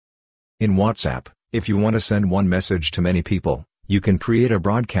In WhatsApp, if you want to send one message to many people, you can create a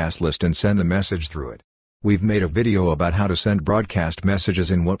broadcast list and send the message through it. We've made a video about how to send broadcast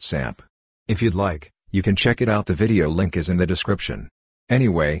messages in WhatsApp. If you'd like, you can check it out. The video link is in the description.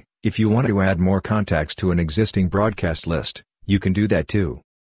 Anyway, if you want to add more contacts to an existing broadcast list, you can do that too.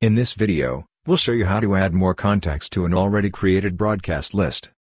 In this video, we'll show you how to add more contacts to an already created broadcast list.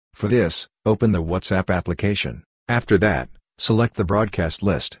 For this, open the WhatsApp application. After that, select the broadcast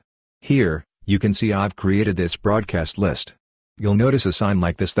list. Here, you can see I've created this broadcast list. You'll notice a sign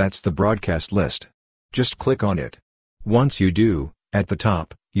like this, that's the broadcast list. Just click on it. Once you do, at the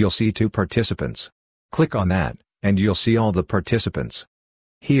top, you'll see 2 participants. Click on that, and you'll see all the participants.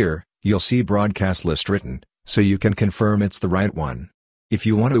 Here, you'll see broadcast list written, so you can confirm it's the right one. If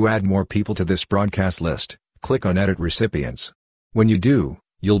you want to add more people to this broadcast list, click on Edit Recipients. When you do,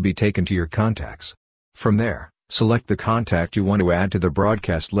 you'll be taken to your contacts. From there, select the contact you want to add to the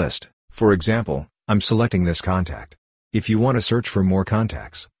broadcast list. For example, I'm selecting this contact. If you want to search for more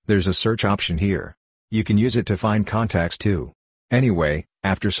contacts, there's a search option here. You can use it to find contacts too. Anyway,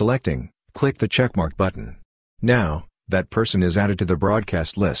 after selecting, click the checkmark button. Now, that person is added to the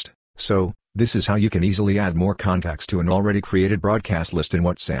broadcast list. So, this is how you can easily add more contacts to an already created broadcast list in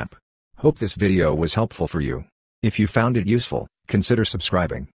WhatsApp. Hope this video was helpful for you. If you found it useful, consider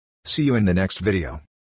subscribing. See you in the next video.